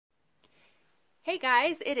Hey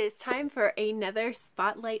guys, it is time for another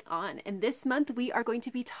Spotlight On, and this month we are going to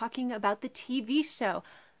be talking about the TV show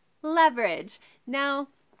Leverage. Now,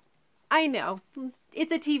 I know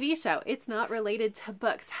it's a TV show, it's not related to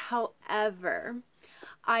books. However,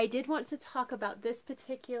 I did want to talk about this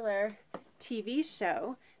particular TV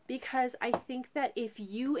show because I think that if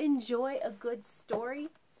you enjoy a good story,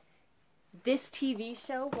 this TV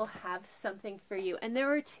show will have something for you. And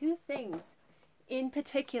there are two things in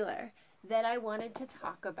particular that I wanted to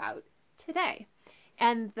talk about today.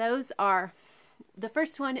 And those are the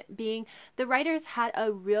first one being the writers had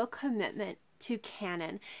a real commitment to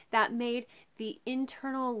canon that made the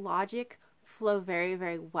internal logic flow very,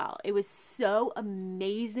 very well. It was so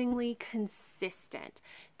amazingly consistent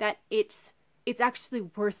that it's actually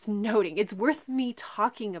worth noting. It's worth me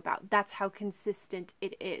talking about. That's how consistent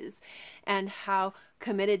it is and how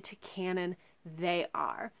committed to canon they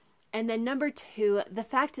are. And then number two, the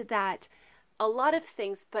fact that a lot of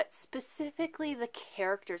things, but specifically the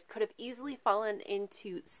characters, could have easily fallen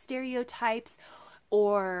into stereotypes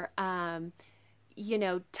or,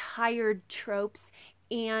 tired tropes,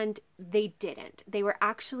 and they didn't. They were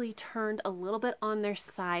actually turned a little bit on their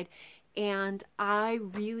side, and I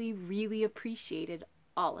really, really appreciated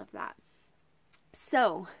all of that.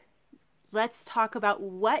 So let's talk about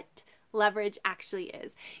what Leverage actually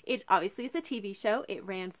is. It obviously is a TV show. It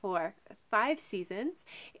ran for 5 seasons.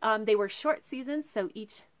 They were short seasons, so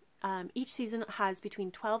each season has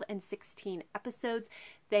between 12 and 16 episodes.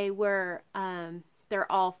 They're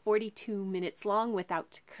all 42 minutes long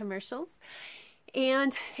without commercials,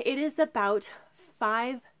 and it is about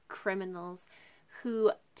 5 criminals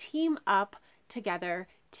who team up together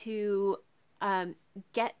to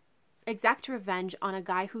exact revenge on a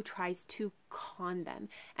guy who tries to con them.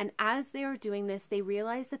 And as they are doing this, they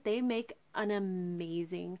realize that they make an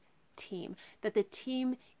amazing team, that the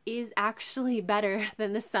team is actually better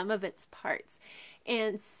than the sum of its parts.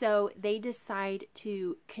 And so they decide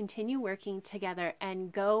to continue working together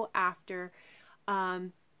and go after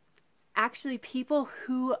actually people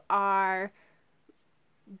who are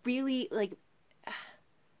really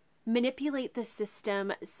manipulate the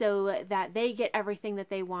system so that they get everything that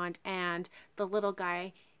they want and the little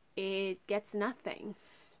guy, it gets nothing.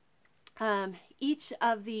 Each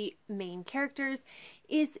of the main characters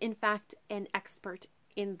is in fact an expert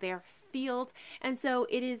in their field, and so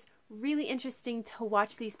it is really interesting to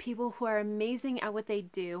watch these people who are amazing at what they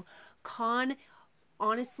do con.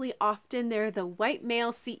 Honestly, often they're the white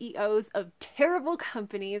male CEOs of terrible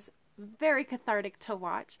companies. Very cathartic to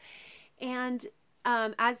watch. And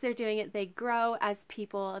as they're doing it, they grow as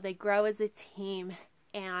people, they grow as a team,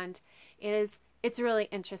 and it's really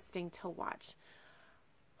interesting to watch.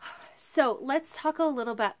 So let's talk a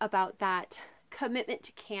little bit about that commitment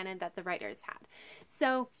to canon that the writers had.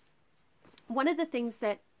 So one of the things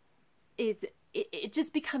that it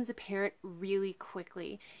just becomes apparent really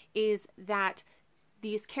quickly is that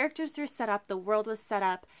these characters are set up, the world was set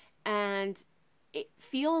up, and it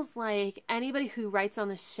feels like anybody who writes on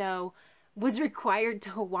the show was required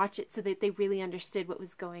to watch it so that they really understood what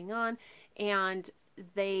was going on. And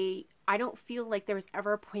I don't feel like there was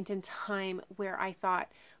ever a point in time where I thought,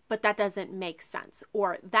 but that doesn't make sense,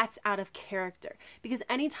 or that's out of character. Because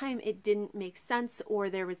anytime it didn't make sense, or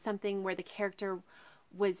there was something where the character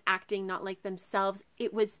was acting not like themselves,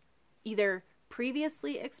 it was either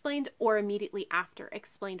previously explained or immediately after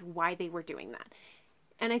explained why they were doing that.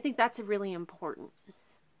 And I think that's really important.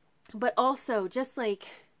 But also, just like,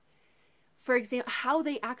 for example, how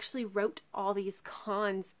they actually wrote all these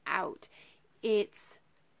cons out.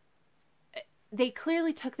 They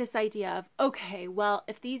clearly took this idea of, okay, well,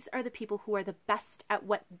 if these are the people who are the best at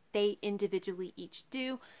what they individually each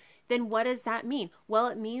do, then what does that mean? Well,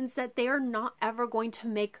 it means that they are not ever going to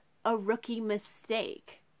make a rookie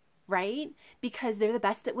mistake, right? Because they're the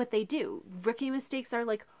best at what they do. Rookie mistakes are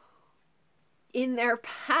like in their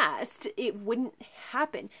past, it wouldn't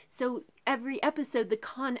happen. So every episode, the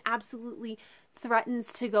con absolutely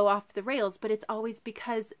threatens to go off the rails, but it's always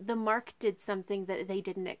because the mark did something that they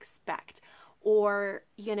didn't expect, or,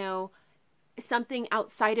 something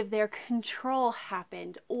outside of their control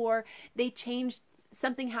happened, or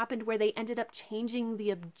something happened where they ended up changing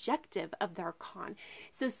the objective of their con.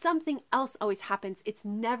 So something else always happens. It's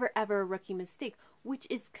never ever a rookie mistake, which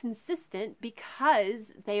is consistent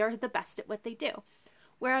because they are the best at what they do.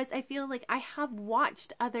 Whereas I feel like I have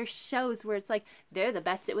watched other shows where it's like, they're the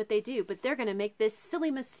best at what they do, but they're going to make this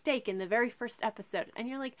silly mistake in the very first episode. And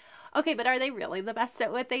you're like, okay, but are they really the best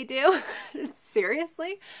at what they do?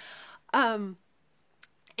 Seriously? And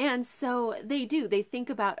so they do. They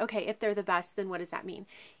think about, okay, if they're the best, then what does that mean?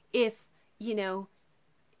 If,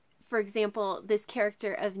 for example, this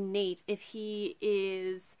character of Nate, if he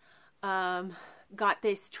is got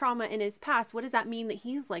this trauma in his past, what does that mean that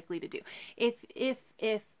he's likely to do? If,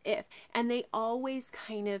 and they always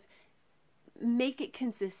kind of make it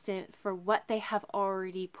consistent for what they have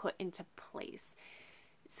already put into place.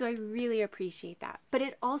 So I really appreciate that. But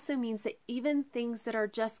it also means that even things that are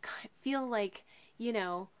just feel like, you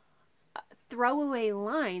know, throwaway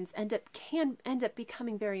lines can end up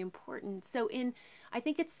becoming very important. So I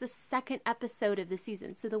think it's the second episode of the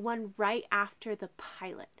season, so the one right after the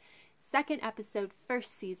pilot. Second episode,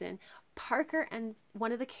 first season, Parker and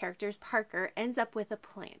one of the characters, Parker, ends up with a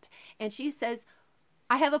plant. And she says,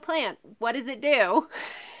 I have a plant. What does it do?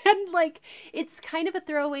 And like, it's kind of a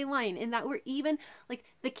throwaway line in that we're even, like,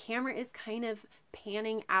 the camera is kind of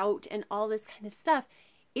panning out and all this kind of stuff.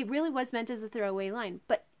 It really was meant as a throwaway line.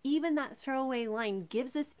 But even that throwaway line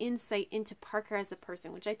gives us insight into Parker as a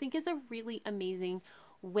person, which I think is a really amazing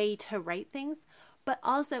way to write things. But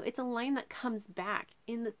also, it's a line that comes back.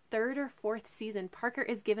 In the third or fourth season, Parker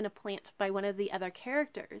is given a plant by one of the other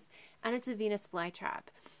characters, and it's a Venus flytrap.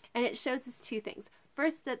 And it shows us two things.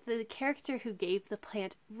 First, that the character who gave the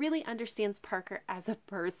plant really understands Parker as a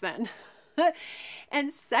person.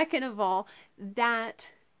 And second of all, that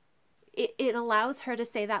it allows her to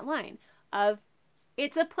say that line of,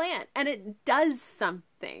 it's a plant and it does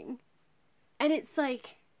something. And it's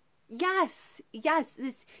like, yes,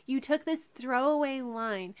 you took this throwaway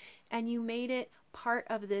line and you made it part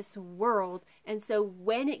of this world. And so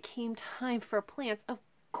when it came time for plants, of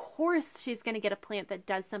course she's going to get a plant that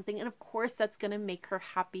does something, and of course that's going to make her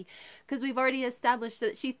happy, because we've already established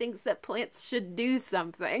that she thinks that plants should do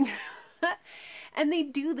something. And they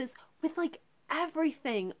do this with like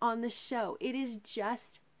everything on the show. It is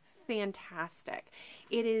just fantastic.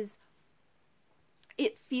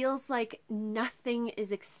 It feels like nothing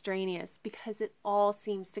is extraneous because it all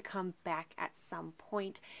seems to come back at some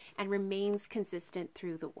point and remains consistent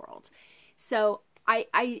through the world. So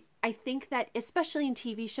I think that especially in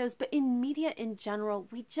TV shows, but in media in general,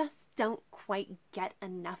 we just don't quite get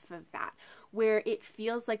enough of that, where it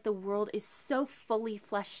feels like the world is so fully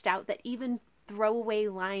fleshed out that even throwaway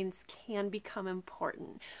lines can become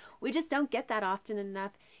important. We just don't get that often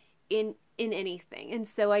enough in anything. And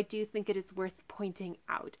so I do think it is worth pointing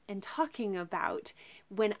out and talking about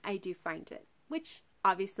when I do find it, which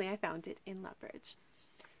obviously I found it in Love Bridge.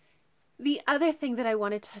 The other thing that I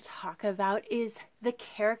wanted to talk about is the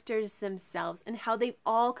characters themselves and how they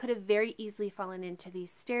all could have very easily fallen into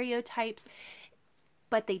these stereotypes,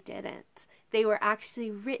 but they didn't. They were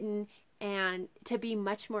actually written and to be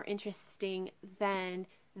much more interesting than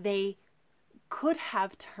they could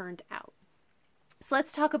have turned out. So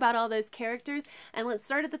let's talk about all those characters, and let's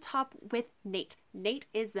start at the top with Nate. Nate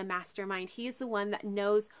is the mastermind. He is the one that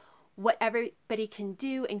knows what everybody can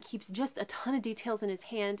do and keeps just a ton of details in his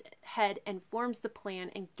head and forms the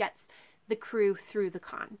plan and gets the crew through the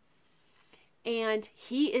con. And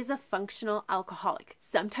he is a functional alcoholic,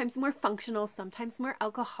 sometimes more functional, sometimes more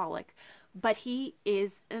alcoholic, but he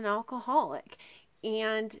is an alcoholic.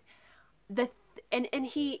 And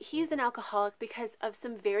he's an alcoholic because of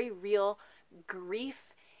some very real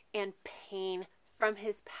grief and pain from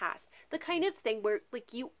his past. The kind of thing where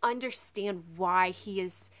like you understand why he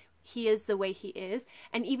is the way he is,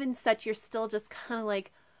 and even such you're still just kind of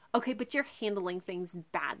like, okay, but you're handling things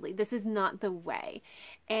badly. This is not the way.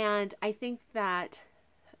 And I think that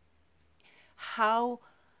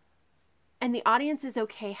and the audience is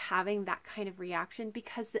okay having that kind of reaction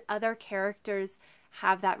because the other characters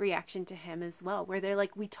have that reaction to him as well, where they're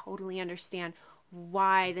like, we totally understand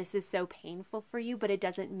why this is so painful for you, but it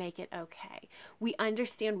doesn't make it okay. We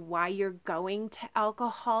understand why you're going to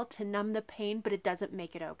alcohol to numb the pain, but it doesn't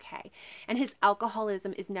make it okay. And his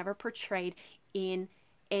alcoholism is never portrayed in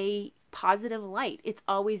a positive light. It's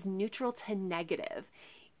always neutral to negative,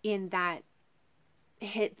 in that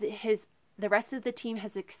the rest of the team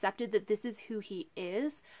has accepted that this is who he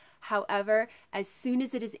is. However, as soon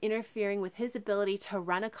as it is interfering with his ability to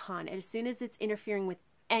run a con, as soon as it's interfering with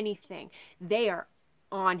anything, they are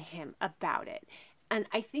on him about it. And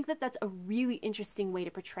I think that that's a really interesting way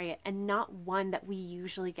to portray it, and not one that we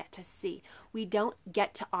usually get to see. We don't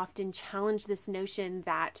get to often challenge this notion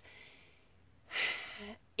that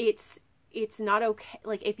it's not okay.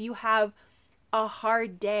 Like, if you have a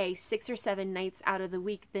hard day 6 or 7 nights out of the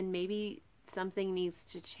week, then maybe something needs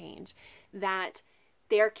to change. That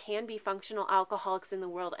there can be functional alcoholics in the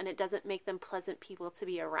world, and it doesn't make them pleasant people to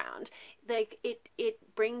be around. Like,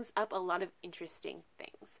 it brings up a lot of interesting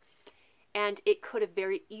things. And it could have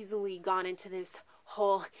very easily gone into this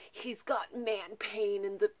whole, he's got man pain,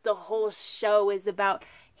 and the whole show is about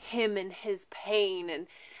him and his pain and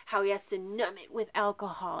how he has to numb it with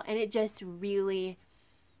alcohol. And it just really,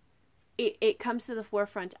 it comes to the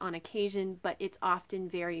forefront on occasion, but it's often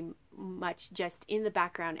very much just in the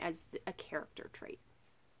background as a character trait.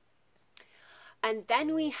 And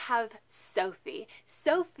then we have Sophie.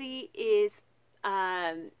 Sophie is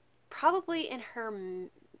probably in her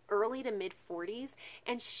early to mid 40s,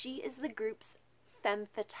 and she is the group's femme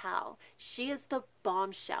fatale. She is the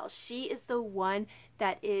bombshell. She is the one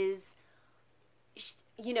that is,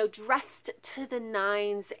 you know, dressed to the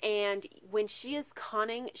nines, and when she is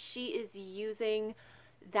conning, she is using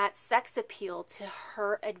that sex appeal to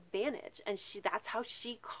her advantage, and that's how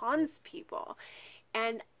she cons people.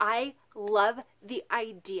 And I love the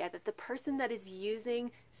idea that the person that is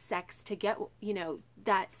using sex to get, you know,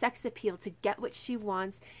 that sex appeal to get what she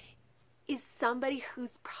wants is somebody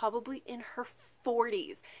who's probably in her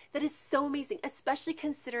 40s. That is so amazing, especially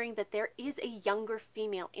considering that there is a younger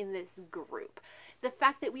female in this group. The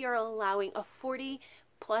fact that we are allowing a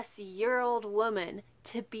 40-plus-year-old woman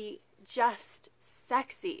to be just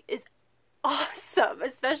sexy is awesome,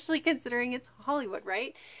 especially considering it's Hollywood,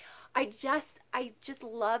 right? I just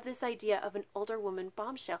love this idea of an older woman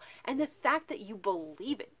bombshell, and the fact that you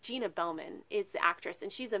believe it. Gina Bellman is the actress, and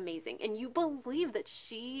she's amazing, and you believe that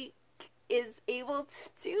she is able to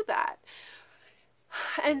do that.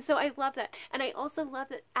 And so I love that. And I also love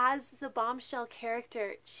that as the bombshell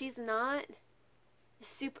character, she's not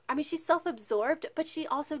super, I mean, she's self-absorbed, but she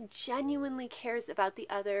also genuinely cares about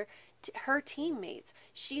her teammates.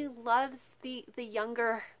 She loves the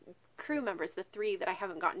younger crew members, the 3 that I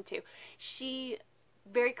haven't gotten to. She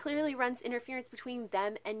very clearly runs interference between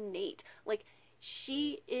them and Nate. Like,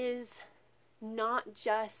 she is not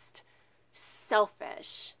just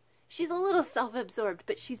selfish. She's a little self-absorbed,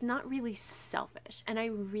 but she's not really selfish. And I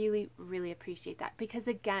really, really appreciate that, because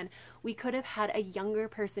again, we could have had a younger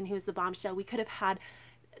person who was the bombshell. We could have had,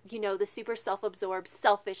 you know, the super self-absorbed,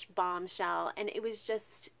 selfish bombshell. And it was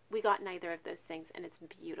just, we got neither of those things, and it's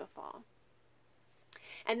beautiful.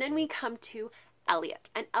 And then we come to Elliot.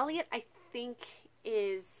 And Elliot, I think,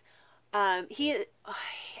 is, I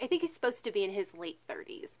think he's supposed to be in his late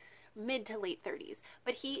 30s, mid to late 30s.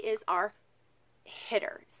 But he is our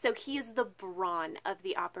hitter. So he is the brawn of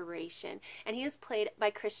the operation. And he is played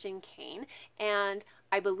by Christian Kane. And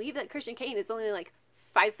I believe that Christian Kane is only like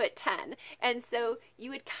 5'10". And so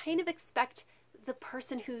you would kind of expect the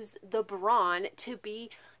person who's the brawn to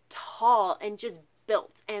be tall and just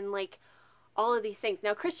built and like all of these things.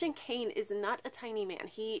 Now, Christian Kane is not a tiny man.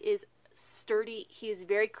 He is sturdy. He is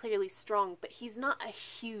very clearly strong, but he's not a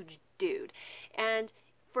huge dude. And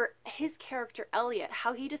for his character, Elliot,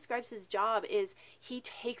 how he describes his job is he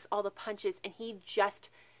takes all the punches and he just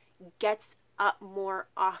gets up more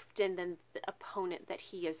often than the opponent that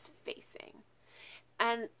he is facing.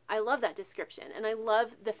 And I love that description. And I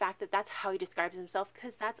love the fact that that's how he describes himself,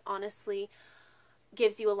 because that's honestly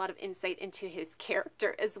gives you a lot of insight into his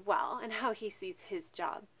character as well and how he sees his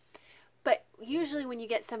job. But usually when you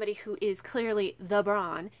get somebody who is clearly the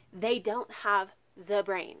brawn, they don't have the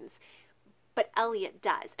brains. But Elliot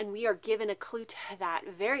does, and we are given a clue to that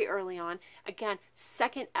very early on. Again,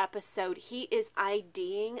 2nd episode, he is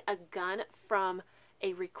IDing a gun from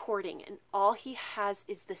a recording, and all he has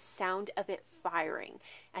is the sound of it firing,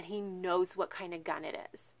 and he knows what kind of gun it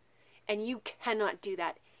is. And you cannot do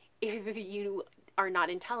that if you are not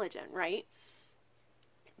intelligent, right?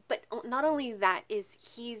 But not only that, is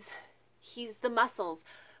he's the muscles,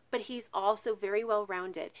 but he's also very well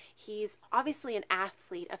rounded. He's obviously an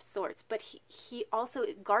athlete of sorts, but he also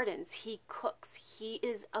gardens, he cooks, he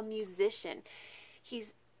is a musician,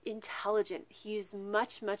 he's intelligent, he's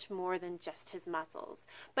much, much more than just his muscles.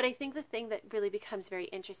 But I think the thing that really becomes very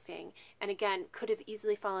interesting, and again could have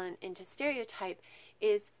easily fallen into stereotype,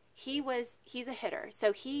 is he's a hitter.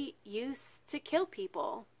 So he used to kill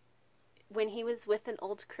people when he was with an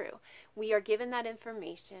old crew. We are given that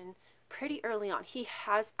information pretty early on. He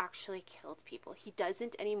has actually killed people. He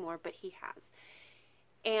doesn't anymore, but he has.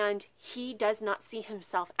 And he does not see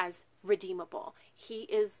himself as redeemable.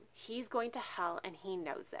 He's going to hell and he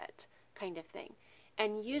knows it, kind of thing.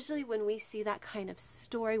 And usually when we see that kind of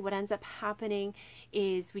story, what ends up happening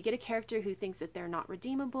is we get a character who thinks that they're not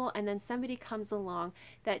redeemable, and then somebody comes along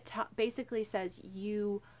that basically says,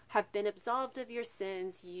 you have been absolved of your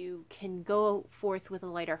sins, you can go forth with a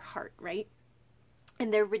lighter heart, right?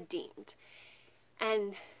 And they're redeemed.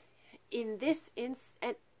 And in this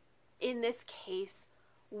case,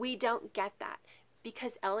 we don't get that,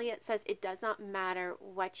 because Elliot says it does not matter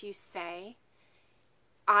what you say.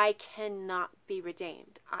 I cannot be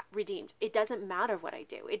redeemed. It doesn't matter what I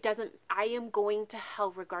do. I am going to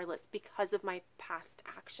hell regardless because of my past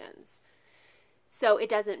actions. So it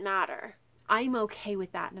doesn't matter. I'm okay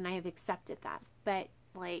with that, and I have accepted that. But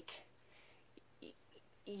like,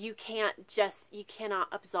 you cannot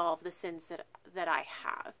absolve the sins that I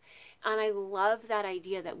have. And I love that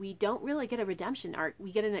idea that we don't really get a redemption arc.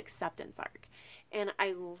 We get an acceptance arc. And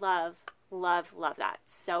I love, love, love that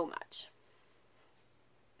so much.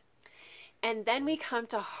 And then we come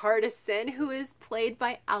to Hardison, who is played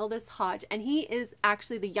by Aldis Hodge. And he is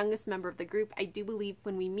actually the youngest member of the group. I do believe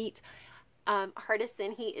when we meet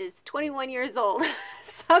Hardison, he is 21 years old.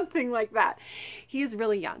 Something like that. He is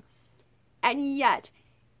really young. And yet,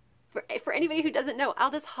 for anybody who doesn't know,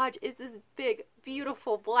 Aldis Hodge is this big,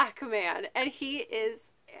 beautiful black man. And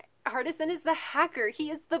Hardison is the hacker. He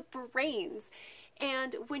is the brains.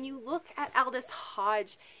 And when you look at Aldis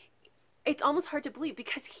Hodge, it's almost hard to believe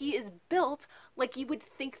because he is built like you would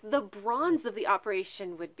think the bronze of the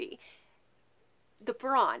operation would be. The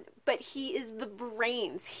brawn, but he is the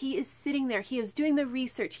brains. He is sitting there. He is doing the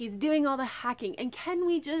research. He's doing all the hacking. And can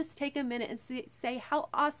we just take a minute and say how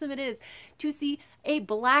awesome it is to see a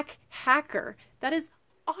black hacker? That is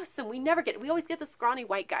awesome. We never get it. We always get the scrawny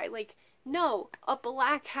white guy. Like, no, a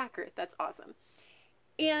black hacker. That's awesome.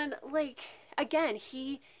 And like, again,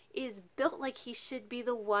 he is built like he should be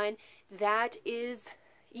the one that is,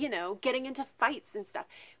 you know, getting into fights and stuff.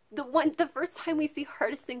 The first time we see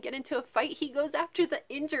Hardison get into a fight, he goes after the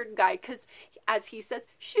injured guy because, as he says,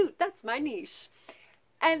 shoot, that's my niche.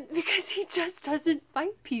 And because he just doesn't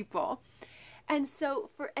fight people. And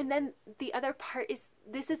then the other part is,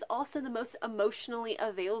 this is also the most emotionally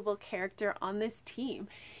available character on this team.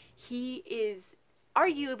 He is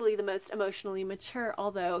arguably the most emotionally mature,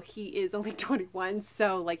 although he is only 21,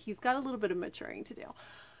 so like he's got a little bit of maturing to do.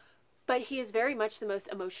 But he is very much the most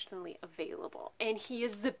emotionally available, and he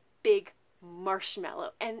is the big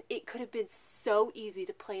marshmallow. And it could have been so easy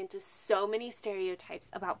to play into so many stereotypes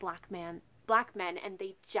about black men, and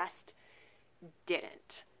they just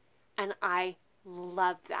didn't. And I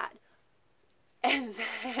love that. And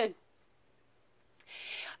then,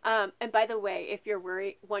 and by the way, if you're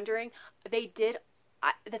wondering, they did.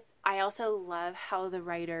 I also love how the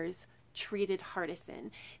writers treated Hardison.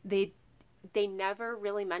 They never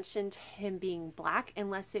really mentioned him being black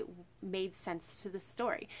unless it made sense to the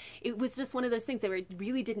story. It was just one of those things that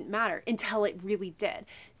really didn't matter until it really did.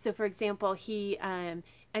 So, for example, he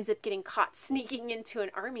ends up getting caught sneaking into an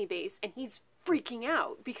army base, and he's freaking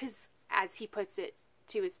out because, as he puts it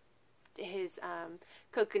to his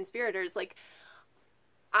co-conspirators, like,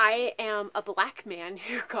 I am a black man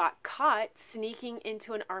who got caught sneaking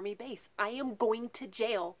into an army base. I am going to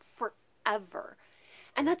jail forever.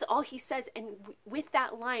 And that's all he says. And with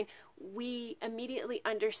that line, we immediately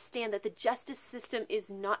understand that the justice system is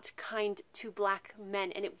not kind to black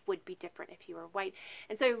men, and it would be different if he were white.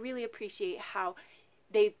 And so I really appreciate how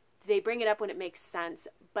they bring it up when it makes sense,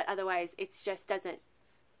 but otherwise it just doesn't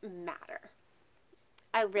matter.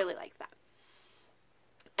 I really like that.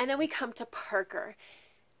 And then we come to Parker.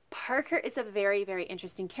 Parker is a very, very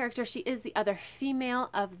interesting character. She is the other female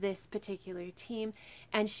of this particular team,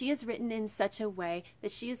 and she is written in such a way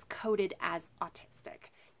that she is coded as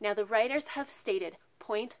autistic. Now, the writers have stated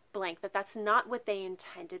point blank that that's not what they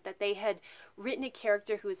intended, that they had written a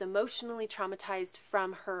character who is emotionally traumatized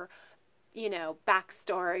from her, you know,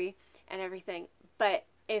 backstory and everything. But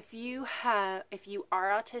if you are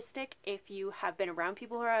autistic, if you have been around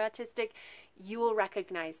people who are autistic, you will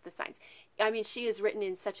recognize the signs. I mean, she is written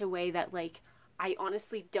in such a way that, like, I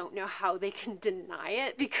honestly don't know how they can deny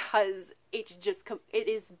it, because it's just, it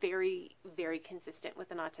is very, very consistent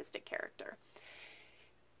with an autistic character.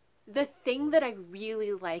 The thing that I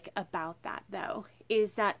really like about that, though,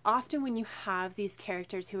 is that often when you have these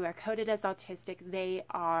characters who are coded as autistic, they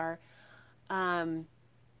are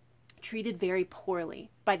treated very poorly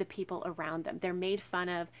by the people around them. They're made fun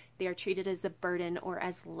of. They are treated as a burden or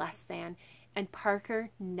as less than. And Parker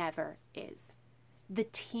never is. The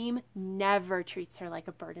team never treats her like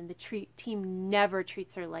a burden. The team never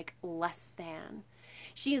treats her like less than.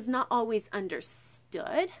 She is not always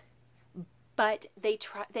understood, but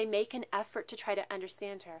they make an effort to try to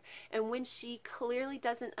understand her. And when she clearly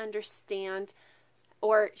doesn't understand,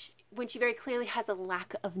 or when she very clearly has a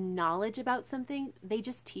lack of knowledge about something, they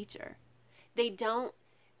just teach her. They don't,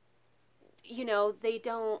 they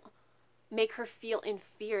don't make her feel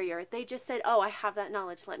inferior. They just said, oh, I have that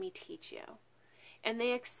knowledge, let me teach you. And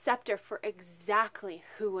they accept her for exactly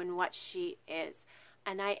who and what she is.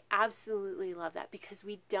 And I absolutely love that because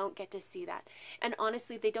we don't get to see that. And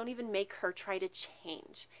honestly, they don't even make her try to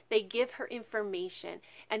change. They give her information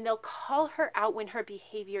and they'll call her out when her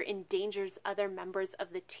behavior endangers other members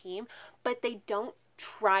of the team, but they don't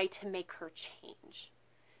try to make her change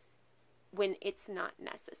when it's not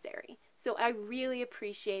necessary. So I really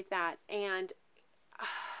appreciate that. And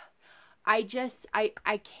I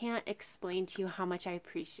can't explain to you how much I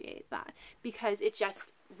appreciate that, because it just,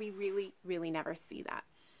 we really, really never see that.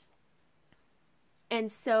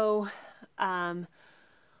 And so,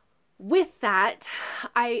 with that,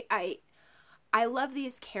 I love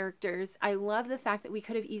these characters. I love the fact that we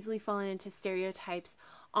could have easily fallen into stereotypes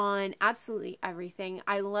on absolutely everything.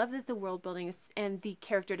 I love that the world building and the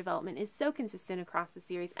character development is so consistent across the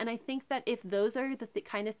series. And I think that if those are the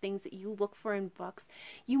kind of things that you look for in books,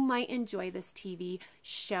 you might enjoy this TV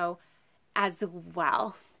show as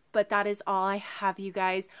well. But that is all I have, you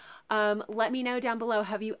guys. Let me know down below,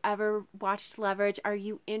 have you ever watched Leverage? Are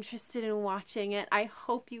you interested in watching it? I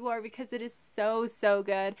hope you are, because it is so, so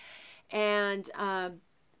good. And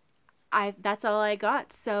that's all I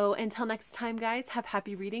got. So until next time, guys, have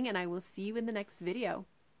happy reading, and I will see you in the next video.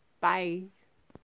 Bye.